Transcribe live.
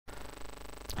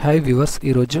Hi viewers,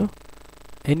 ఈరోజు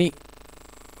any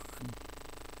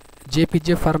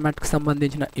JPG ఫార్మాట్కి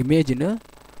సంబంధించిన ఇమేజ్ను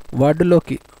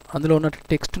వర్డ్లోకి, అందులో ఉన్న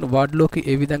టెక్స్ట్ను వర్డ్లోకి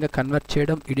ఏ విధంగా కన్వర్ట్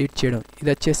చేయడం, ఎడిట్ చేయడం. ఇది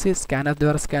వచ్చేసి స్కానర్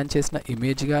ద్వారా స్కాన్ చేసిన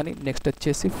ఇమేజ్ కానీ, నెక్స్ట్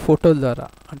వచ్చేసి ఫోటోల ద్వారా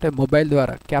అంటే మొబైల్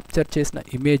ద్వారా క్యాప్చర్ చేసిన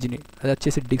ఇమేజ్ని, అది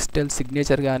వచ్చేసి డిజిటల్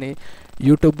సిగ్నేచర్ కానీ,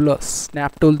 యూట్యూబ్లో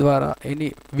స్నాప్ టూల్ ద్వారా, ఎనీ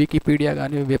వికీపీడియా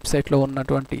కానీ వెబ్సైట్లో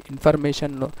ఉన్నటువంటి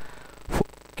ఇన్ఫర్మేషన్ను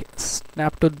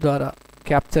స్నాప్ టూల్ ద్వారా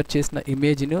క్యాప్చర్ చేసిన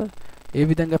ఇమేజ్ను ఏ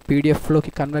విధంగా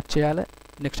పీడిఎఫ్లోకి కన్వర్ట్ చేయాలి,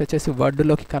 నెక్స్ట్ వచ్చేసి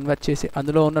వర్డ్లోకి కన్వర్ట్ చేసి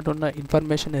అందులో ఉన్నట్టున్న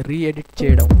ఇన్ఫర్మేషన్ రీఎడిట్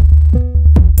చేయడం.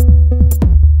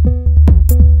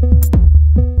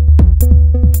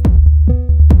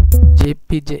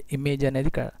 జేపీజే ఇమేజ్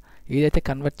అనేది ఏదైతే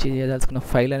కన్వర్ట్ చేయదలుచుకున్న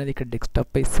ఫైల్ అనేది ఇక్కడ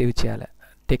డెస్క్టాప్పై సేవ్ చేయాలి.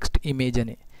 టెక్స్ట్ ఇమేజ్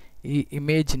అని ఈ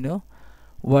ఇమేజ్ను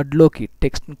వర్డ్లోకి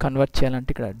టెక్స్ట్ని కన్వర్ట్ చేయాలంటే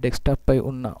ఇక్కడ డెస్క్టాప్పై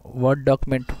ఉన్న వర్డ్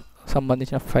డాక్యుమెంట్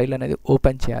సంబంధించిన ఫైల్ అనేది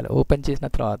ఓపెన్ చేయాలి. ఓపెన్ చేసిన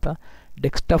తర్వాత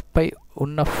డెస్క్టాప్పై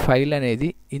ఉన్న ఫైల్ అనేది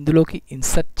ఇందులోకి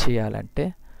ఇన్సర్ట్ చేయాలంటే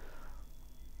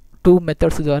 2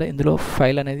 మెథడ్స్ ద్వారా ఇందులో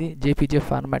ఫైల్ అనేది జేపీజే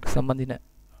ఫార్మాట్కి సంబంధించిన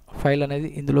ఫైల్ అనేది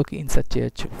ఇందులోకి ఇన్సర్ట్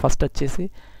చేయొచ్చు. ఫస్ట్ వచ్చేసి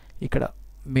ఇక్కడ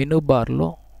మెనూ బార్లో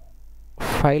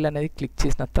ఫైల్ అనేది క్లిక్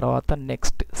చేసిన తర్వాత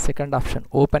నెక్స్ట్ సెకండ్ ఆప్షన్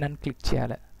ఓపెన్ అని క్లిక్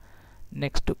చేయాలి.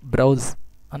 నెక్స్ట్ బ్రౌజ్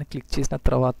అని క్లిక్ చేసిన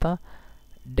తర్వాత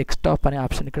డెస్క్టాప్ అనే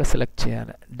ఆప్షన్ ఇక్కడ సెలెక్ట్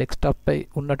చేయాలి. డెస్క్టాప్పై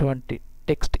ఉన్నటువంటి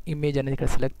టెక్స్ట్ ఇమేజ్ అనేది ఇక్కడ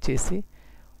సెలెక్ట్ చేసి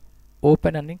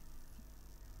ఓపెన్ అని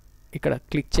ఇక్కడ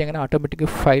క్లిక్ చేయగానే ఆటోమేటిక్గా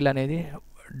ఫైల్ అనేది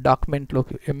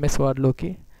డాక్యుమెంట్లోకి ఎంఎస్ వర్డ్లోకి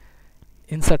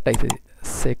ఇన్సర్ట్ అవుతుంది.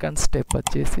 సెకండ్ స్టెప్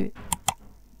వచ్చేసి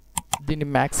దీన్ని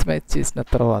మ్యాక్సిమైజ్ చేసిన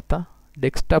తర్వాత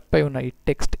డెస్క్టాప్పై ఉన్న ఈ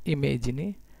టెక్స్ట్ ఇమేజ్ని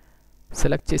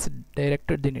సెలెక్ట్ చేసి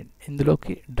డైరెక్ట్ దీన్ని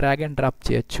ఇందులోకి డ్రాగ్ అండ్ డ్రాప్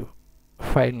చేయొచ్చు.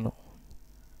 ఫైల్ను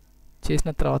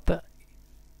చేసిన తర్వాత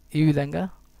ఈ విధంగా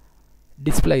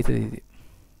డిస్ప్లే అవుతుంది. ఇది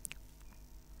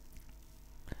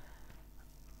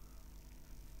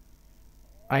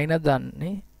అయిన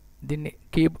దీన్ని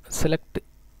సెలెక్ట్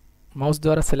మౌస్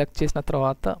ద్వారా సెలెక్ట్ చేసిన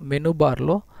తర్వాత మెనూ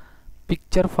బార్లో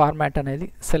పిక్చర్ ఫార్మాట్ అనేది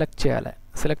సెలెక్ట్ చేయాలి.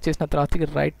 సెలెక్ట్ చేసిన తర్వాత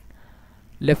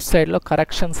లెఫ్ట్ సైడ్లో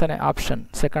కరెక్షన్స్ అనే ఆప్షన్,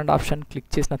 సెకండ్ ఆప్షన్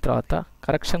క్లిక్ చేసిన తర్వాత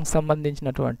కరెక్షన్కి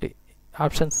సంబంధించినటువంటి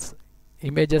ఆప్షన్స్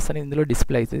ఇమేజెస్ అని ఇందులో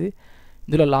డిస్ప్లే అవుతుంది.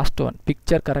 ఇందులో last one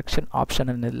picture correction option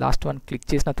అనేది లాస్ట్ వన్ క్లిక్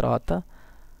చేసిన తర్వాత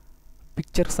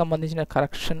పిక్చర్కి సంబంధించిన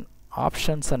కరెక్షన్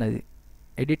ఆప్షన్స్ అనేది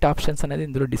ఎడిట్ ఆప్షన్స్ అనేది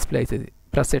ఇందులో డిస్ప్లే అవుతుంది.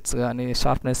 ప్రెసెట్స్ కానీ,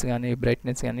 షార్ప్నెస్ కానీ,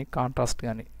 బ్రైట్నెస్ కానీ, కాంట్రాస్ట్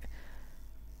కానీ.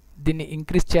 దీన్ని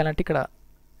ఇంక్రీజ్ చేయాలంటే ఇక్కడ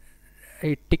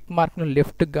ఈ టిక్ మార్క్ను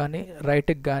లెఫ్ట్కి కానీ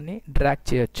రైట్కి కానీ డ్రాగ్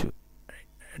చేయొచ్చు.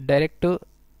 డైరెక్ట్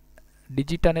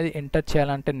డిజిట్ అనేది ఎంటర్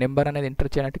చేయాలంటే, నెంబర్ అనేది ఎంటర్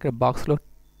చేయాలంటే ఇక్కడ బాక్స్లో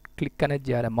క్లిక్ అనేది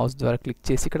చేయాలి. మౌస్ ద్వారా క్లిక్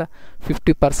చేసి ఇక్కడ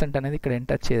 50% అనేది ఇక్కడ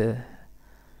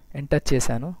ఎంటర్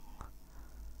చేశాను.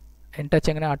 ఎంటర్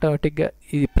చేయగానే ఆటోమేటిక్గా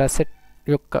ఇది ప్రెసెట్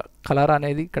యొక్క కలర్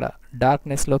అనేది ఇక్కడ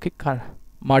డార్క్నెస్లోకి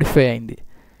మాడిఫై అయింది.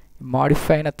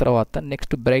 మాడిఫై అయిన తర్వాత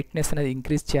నెక్స్ట్ బ్రైట్నెస్ అనేది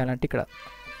ఇంక్రీజ్ చేయాలంటే ఇక్కడ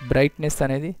బ్రైట్నెస్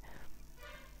అనేది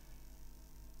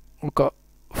ఒక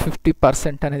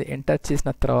 50% అనేది ఎంటర్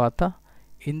చేసిన తర్వాత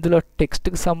ఇందులో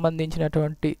టెక్స్ట్కి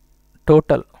సంబంధించినటువంటి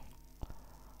టోటల్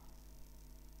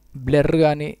బ్లర్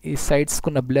కానీ, ఈ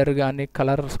సైడ్స్కున్న బ్లర్ కానీ,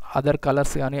 అదర్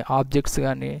కలర్స్ కానీ, ఆబ్జెక్ట్స్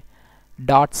కానీ,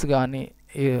 డాట్స్ కానీ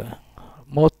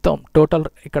మొత్తం టోటల్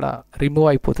ఇక్కడ రిమూవ్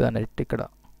అయిపోతుంది అన్నట్టు.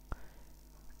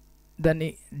 దాన్ని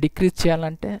డిక్రీజ్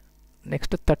చేయాలంటే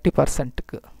నెక్స్ట్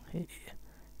 30%కు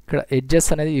ఇక్కడ ఎడ్జెస్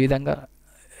అనేది ఈ విధంగా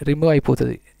రిమూవ్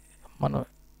అయిపోతుంది. మనం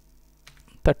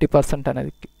 30%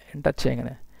 అనేది ఎంటర్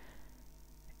చేయగానే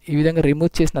ఈ విధంగా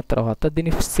రిమూవ్ చేసిన తర్వాత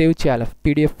దీన్ని సేవ్ చేయాలి.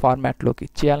 పీడిఎఫ్ ఫార్మాట్లోకి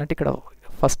చేయాలంటే ఇక్కడ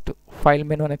ఫస్ట్ ఫైల్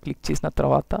మెనూ అనేది క్లిక్ చేసిన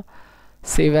తర్వాత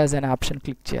సేవ్ యాజ్ అనే ఆప్షన్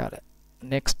క్లిక్ చేయాలి.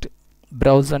 నెక్స్ట్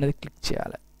బ్రౌజ్ అనేది క్లిక్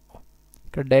చేయాలి.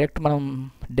 ఇక్కడ డైరెక్ట్ మనం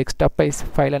డెస్క్టాప్పై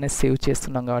ఫైల్ అనేది సేవ్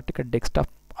చేస్తున్నాం కాబట్టి ఇక్కడ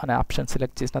డెస్క్టాప్ అనే ఆప్షన్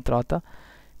సెలెక్ట్ చేసిన తర్వాత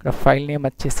ఇక్కడ ఫైల్ నేమ్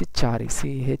వచ్చేసి చారీ,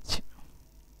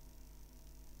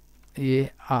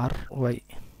 CHARY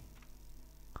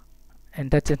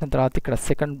ఎంటర్ చేసిన తర్వాత ఇక్కడ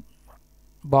సెకండ్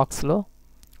బాక్స్లో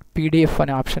పీడిఎఫ్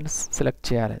అనే ఆప్షన్ సెలెక్ట్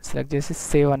చేయాలి. సెలెక్ట్ చేసి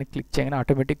సేవ్ అని క్లిక్ చేయగానే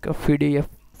ఆటోమేటిక్గా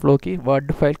పీడిఎఫ్లోకి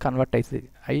వర్డ్ ఫైల్ కన్వర్ట్ అవుతుంది.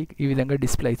 ఈ విధంగా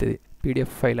డిస్ప్లే అవుతుంది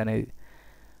పీడిఎఫ్ ఫైల్ అనేది.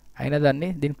 అయిన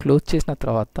దీన్ని క్లోజ్ చేసిన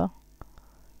తర్వాత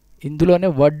ఇందులోనే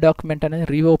వర్డ్ డాక్యుమెంట్ అనేది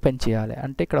రీఓపెన్ చేయాలి.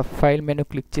 అంటే ఇక్కడ ఫైల్ మెనూ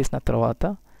క్లిక్ చేసిన తర్వాత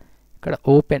ఇక్కడ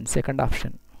open second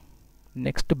option,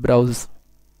 next browse,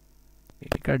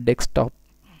 ఇక్కడ డెస్క్టాప్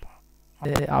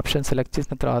ఆప్షన్ సెలెక్ట్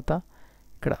చేసిన తర్వాత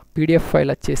ఇక్కడ పీడిఎఫ్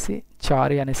ఫైల్ వచ్చేసి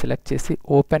చారీ అని సెలెక్ట్ చేసి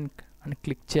ఓపెన్ అని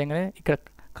క్లిక్ చేయగానే ఇక్కడ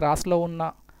క్రాస్లో ఉన్న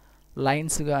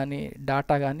లైన్స్ కానీ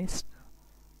డాటా కానీ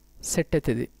సెట్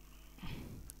అవుతుంది.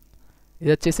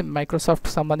 ఇది వచ్చేసి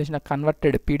మైక్రోసాఫ్ట్కి సంబంధించిన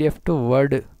కన్వర్టెడ్ పీడిఎఫ్ టు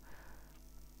వర్డ్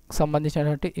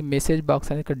సంబంధించినటువంటి ఈ మెసేజ్ బాక్స్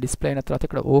అనేది ఇక్కడ డిస్ప్లే అయిన తర్వాత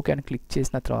ఇక్కడ ఓకే అని క్లిక్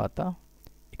చేసిన తర్వాత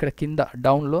ఇక్కడ కింద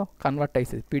డౌన్లో కన్వర్ట్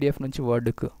అవుతుంది పీడిఎఫ్ నుంచి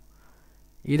వర్డ్కు.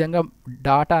 ఈ విధంగా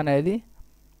డాటా అనేది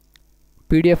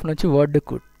పీడిఎఫ్ నుంచి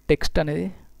వర్డ్కు టెక్స్ట్ అనేది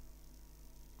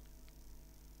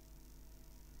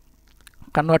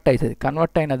కన్వర్ట్ అవుతుంది.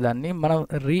 కన్వర్ట్ అయిన దాన్ని మనం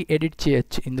ఎడిట్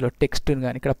చేయొచ్చు ఇందులో టెక్స్ట్ని.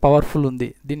 కానీ ఇక్కడ పవర్ఫుల్ ఉంది,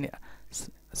 దీన్ని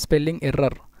స్పెల్లింగ్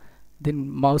ఎర్రర్, దీన్ని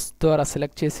మౌస్ ద్వారా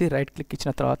సెలెక్ట్ చేసి రైట్ క్లిక్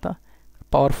ఇచ్చిన తర్వాత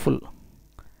పవర్ఫుల్,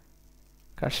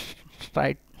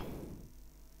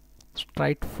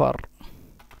 స్ట్రైట్ ఫార్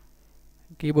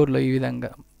కీబోర్డ్లో ఈ విధంగా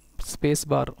స్పేస్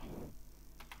బార్,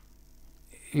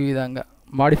 ఈ విధంగా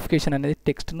మాడిఫికేషన్ అనేది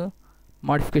టెక్స్ట్ను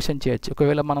మాడిఫికేషన్ చేయొచ్చు.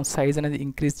 ఒకవేళ మనం సైజ్ అనేది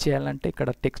ఇంక్రీజ్ చేయాలంటే ఇక్కడ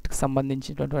టెక్స్ట్కి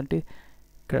సంబంధించినటువంటి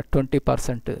ఇక్కడ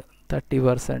 20%,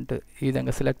 30% ఈ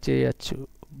విధంగా సెలెక్ట్ చేయొచ్చు.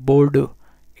 బోల్డ్,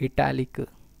 ఇటాలిక్,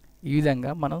 ఈ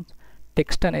విధంగా మనం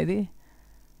టెక్స్ట్ అనేది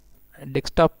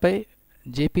డెస్క్టాప్పై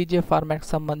జేపీజే ఫార్మాట్కి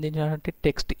సంబంధించినటువంటి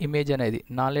టెక్స్ట్ ఇమేజ్ అనేది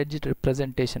నాలెడ్జ్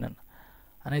రిప్రజెంటేషన్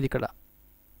అనేది ఇక్కడ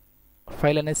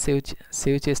ఫైల్ అనేది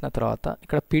సేవ్ చేసిన తర్వాత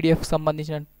ఇక్కడ పీడిఎఫ్కి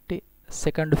సంబంధించినటువంటి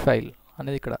సెకండ్ ఫైల్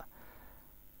అనేది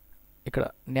ఇక్కడ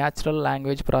న్యాచురల్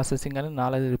లాంగ్వేజ్ ప్రాసెసింగ్ అని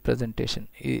నాలెడ్జ్ రిప్రజెంటేషన్,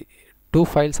 ఈ 2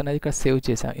 ఫైల్స్ అనేది ఇక్కడ సేవ్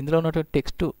చేసాం. ఇందులో ఉన్నటువంటి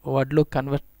టెక్స్ట్ వర్డ్లో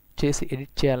కన్వర్ట్ చేసి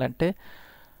ఎడిట్ చేయాలంటే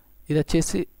ఇది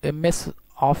వచ్చేసి ఎంఎస్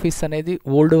ఆఫీస్ అనేది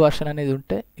ఓల్డ్ వర్షన్ అనేది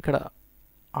ఉంటే ఇక్కడ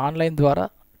ఆన్లైన్ ద్వారా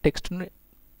టెక్స్ట్ని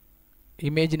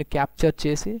ఇమేజ్ని క్యాప్చర్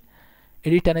చేసి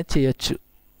ఎడిట్ అనేది చేయొచ్చు.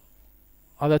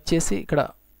 అది వచ్చేసి ఇక్కడ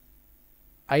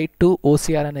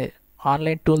i2OCR అనే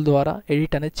ఆన్లైన్ టూల్ ద్వారా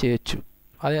ఎడిట్ అనేది చేయొచ్చు.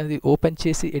 అది ఓపెన్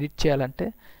చేసి ఎడిట్ చేయాలంటే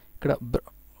ఇక్కడ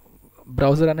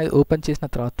బ్రౌజర్ అనేది ఓపెన్ చేసిన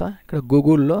తర్వాత ఇక్కడ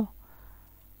గూగుల్లో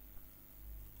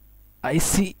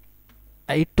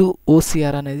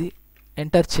i2OCR అనేది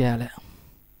ఎంటర్ చేయాలి.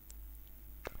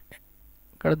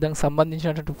 ఇక్కడ దానికి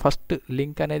సంబంధించినటువంటి ఫస్ట్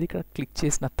లింక్ అనేది ఇక్కడ క్లిక్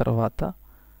చేసిన తర్వాత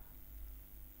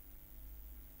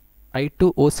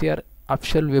i2OCR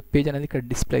అఫిషియల్ వెబ్ పేజ్ అనేది ఇక్కడ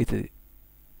డిస్ప్లే అవుతుంది.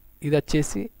 ఇది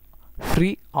వచ్చేసి free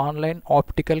online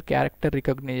optical character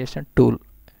recognition tool.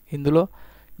 ఇందులో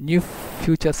న్యూ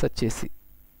ఫ్యూచర్స్ వచ్చేసి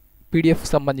పీడిఎఫ్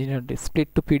సంబంధించినటువంటి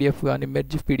స్ప్లిట్ పీడిఎఫ్ కానీ,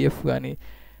 మెర్జ్ పీడిఎఫ్ కానీ,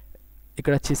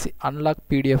 ఇక్కడ వచ్చేసి అన్లాక్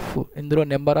పీడిఎఫ్, ఇందులో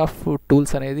నెంబర్ ఆఫ్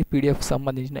టూల్స్ అనేది పీడిఎఫ్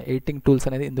సంబంధించిన ఎడిటింగ్ టూల్స్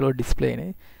అనేది ఇందులో డిస్ప్లే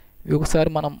అయినాయి. ఒకసారి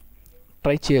మనం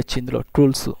ట్రై చేయొచ్చు ఇందులో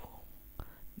టూల్స్.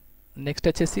 నెక్స్ట్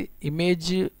వచ్చేసి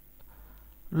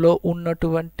ఇమేజ్లో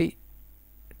ఉన్నటువంటి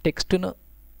టెక్స్ట్ను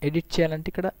ఎడిట్ చేయాలంటే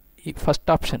ఇక్కడ ఈ ఫస్ట్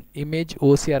ఆప్షన్ ఇమేజ్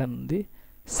ఓసిఆర్ అని ఉంది.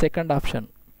 Second option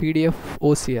PDF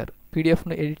OCR,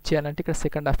 పీడిఎఫ్ను edit చేయాలంటే ఇక్కడ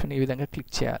సెకండ్ ఆప్షన్ ఈ విధంగా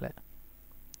క్లిక్ చేయాలి.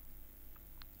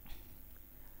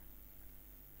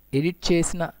 ఎడిట్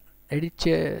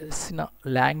చేసిన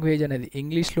లాంగ్వేజ్ అనేది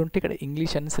ఇంగ్లీష్లో ఉంటే ఇక్కడ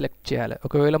ఇంగ్లీష్ అని సెలెక్ట్ చేయాలి.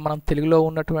 ఒకవేళ మనం తెలుగులో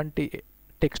ఉన్నటువంటి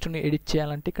టెక్స్ట్ని ఎడిట్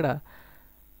చేయాలంటే ఇక్కడ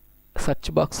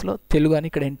సెర్చ్ బాక్స్లో తెలుగు అని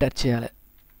ఇక్కడ ఎంటర్ చేయాలి.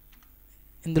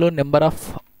 ఇందులో నెంబర్ ఆఫ్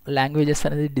లాంగ్వేజెస్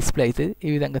అనేది డిస్ప్లే అవుతుంది. ఈ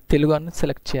విధంగా తెలుగు అని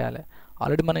సెలెక్ట్ చేయాలి.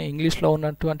 ఆల్రెడీ మనం ఇంగ్లీష్లో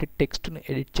ఉన్నటువంటి టెక్స్ట్ని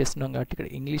ఎడిట్ చేస్తున్నాం కాబట్టి ఇక్కడ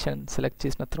ఇంగ్లీష్ అని సెలెక్ట్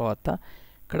చేసిన తర్వాత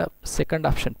ఇక్కడ సెకండ్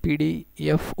ఆప్షన్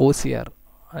పీడిఎఫ్ ఓసిఆర్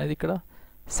అనేది ఇక్కడ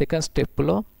సెకండ్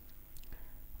స్టెప్లో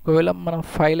ఒకవేళ మనం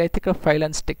ఫైల్ అయితే ఇక్కడ ఫైల్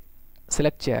అని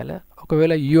సెలెక్ట్ చేయాలి.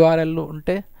 ఒకవేళ యూఆర్ఎల్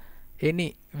ఉంటే ఎనీ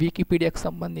వికీపీడియాకి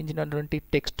సంబంధించినటువంటి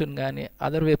టెక్స్ట్ని కానీ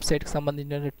అదర్ వెబ్సైట్కి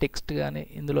సంబంధించినటువంటి టెక్స్ట్ కానీ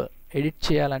ఇందులో ఎడిట్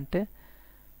చేయాలంటే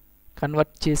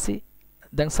కన్వర్ట్ చేసి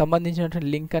దానికి సంబంధించినటువంటి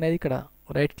లింక్ అనేది ఇక్కడ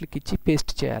రైట్ క్లిక్ ఇచ్చి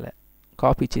పేస్ట్ చేయాలి,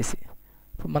 కాపీ చేసి.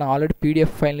 ఇప్పుడు మనం ఆల్రెడీ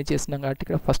పీడిఎఫ్ ఫైల్ని చేసినాం కాబట్టి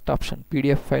ఇక్కడ ఫస్ట్ ఆప్షన్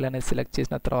పీడిఎఫ్ ఫైల్ అనేది సెలెక్ట్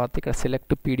చేసిన తర్వాత ఇక్కడ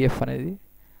సెలెక్ట్ పీడిఎఫ్ అనేది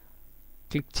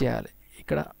క్లిక్ చేయాలి.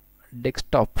 ఇక్కడ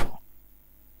డెస్క్టాప్,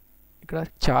 ఇక్కడ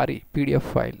చారీ పీడిఎఫ్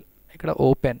ఫైల్, ఇక్కడ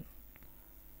ఓపెన్.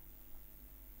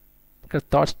 ఇక్కడ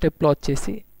థర్డ్ స్టెప్లో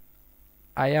వచ్చేసి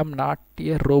I am not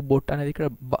a robot అనేది ఇక్కడ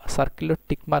సర్కిల్లో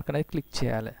టిక్ మార్క్ అనేది క్లిక్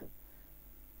చేయాలి.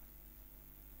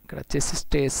 ఇక్కడ వచ్చేసి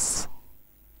స్టేస్,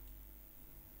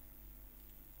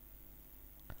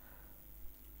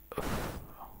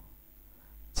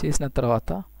 చేసిన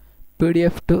తర్వాత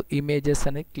పీడిఎఫ్ టు ఇమేజెస్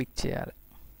అనేది క్లిక్ చేయాలి.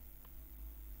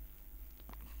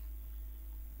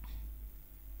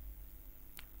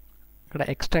 ఇక్కడ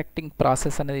ఎక్స్ట్రాక్టింగ్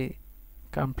ప్రాసెస్ అనేది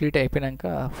కంప్లీట్ అయిపోయాక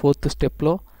ఫోర్త్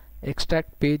స్టెప్లో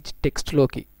ఎక్స్ట్రాక్ట్ పేజ్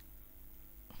టెక్స్ట్లోకి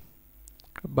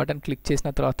బటన్ క్లిక్ చేసిన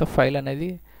తర్వాత ఫైల్ అనేది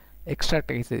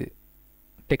ఎక్స్ట్రాక్ట్ అవుతుంది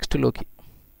టెక్స్ట్లోకి.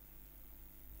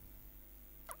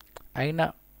 అయిన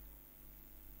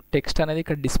టెక్స్ట్ అనేది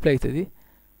ఇక్కడ డిస్ప్లే అవుతుంది,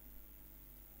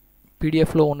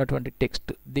 పీడిఎఫ్లో ఉన్నటువంటి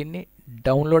టెక్స్ట్. దీన్ని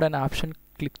డౌన్లోడ్ అనే ఆప్షన్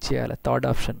క్లిక్ చేయాలి, థర్డ్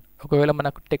ఆప్షన్. ఒకవేళ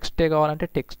మనకు టెక్స్టే కావాలంటే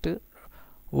టెక్స్ట్,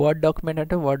 వర్డ్ డాక్యుమెంట్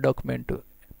అంటే వర్డ్ డాక్యుమెంట్,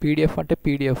 పీడిఎఫ్ అంటే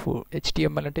పీడిఎఫ్,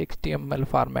 హెచ్టిఎంఎల్ అంటే హెచ్టిఎంఎల్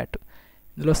ఫార్మాట్.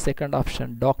 ఇందులో సెకండ్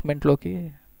ఆప్షన్ డాక్యుమెంట్లోకి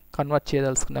కన్వర్ట్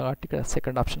చేయదలుచుకున్నా కాబట్టి ఇక్కడ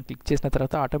సెకండ్ ఆప్షన్ క్లిక్ చేసిన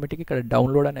తర్వాత ఆటోమేటిక్గా ఇక్కడ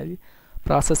డౌన్లోడ్ అనేది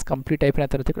ప్రాసెస్ కంప్లీట్ అయిపోయిన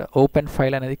తర్వాత ఇక్కడ ఓపెన్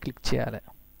ఫైల్ అనేది క్లిక్ చేయాలి.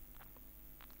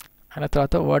 అయిన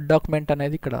తర్వాత వర్డ్ డాక్యుమెంట్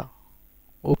అనేది ఇక్కడ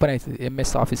ఓపెన్ అవుతుంది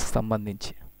ఎంఎస్ ఆఫీస్కి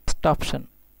సంబంధించి. ఫస్ట్ ఆప్షన్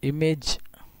ఇమేజ్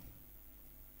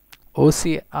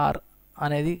ఓసిఆర్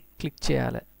అనేది క్లిక్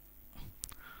చేయాలి.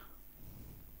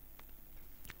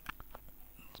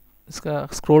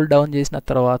 స్క్రోల్ డౌన్ చేసిన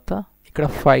తర్వాత ఇక్కడ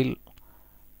ఫైల్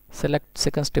సెలెక్ట్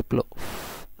సెకండ్ స్టెప్లో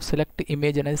సెలెక్ట్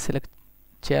ఇమేజ్ అనేది సెలెక్ట్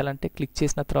చేయాలంటే క్లిక్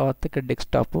చేసిన తర్వాత ఇక్కడ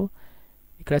డెస్క్టాప్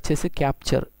ఇక్కడ వచ్చేసి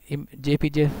క్యాప్చర్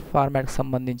జేపీజే ఫార్మాట్కి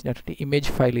సంబంధించినటువంటి ఇమేజ్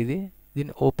ఫైల్ ఇది.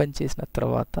 దీన్ని ఓపెన్ చేసిన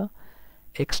తర్వాత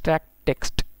ఎక్స్ట్రాక్ట్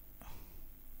టెక్స్ట్,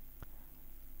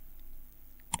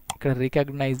 ఇక్కడ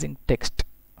రికగ్నైజింగ్ టెక్స్ట్,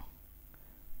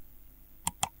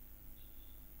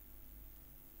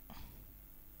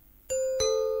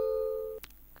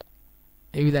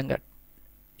 ఈ విధంగా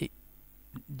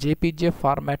జేపీజే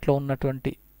ఫార్మాట్లో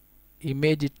ఉన్నటువంటి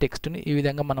ఇమేజ్ టెక్స్ట్ని ఈ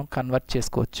విధంగా మనం కన్వర్ట్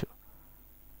చేసుకోవచ్చు.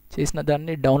 చేసిన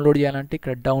దాన్ని డౌన్లోడ్ చేయాలంటే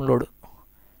ఇక్కడ డౌన్లోడ్,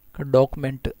 ఇక్కడ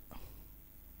డాక్యుమెంట్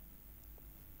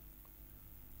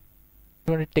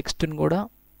ఇటువంటి టెక్స్ట్ని కూడా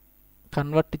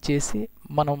కన్వర్ట్ చేసి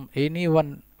మనం ఎనీ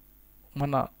వన్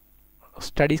మన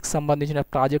స్టడీస్కి సంబంధించిన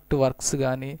ప్రాజెక్ట్ వర్క్స్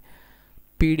కానీ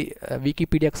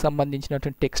వికీపీడియాకి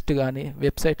సంబంధించినటువంటి టెక్స్ట్ కానీ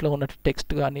వెబ్సైట్లో ఉన్నటువంటి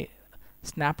టెక్స్ట్ కానీ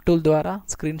స్నాప్ టూల్ ద్వారా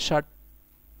స్క్రీన్ షాట్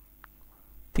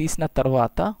తీసిన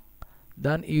తర్వాత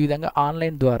దాన్ని ఈ విధంగా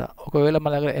ఆన్లైన్ ద్వారా ఒకవేళ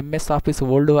మన దగ్గర ఎంఎస్ ఆఫీస్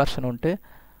ఓల్డ్ వర్షన్ ఉంటే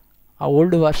ఆ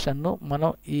ఓల్డ్ వర్షన్ను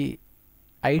మనం ఈ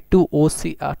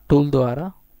I2OCR టూల్ ద్వారా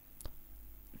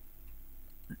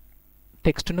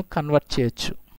టెక్స్ట్ను కన్వర్ట్ చేయొచ్చు.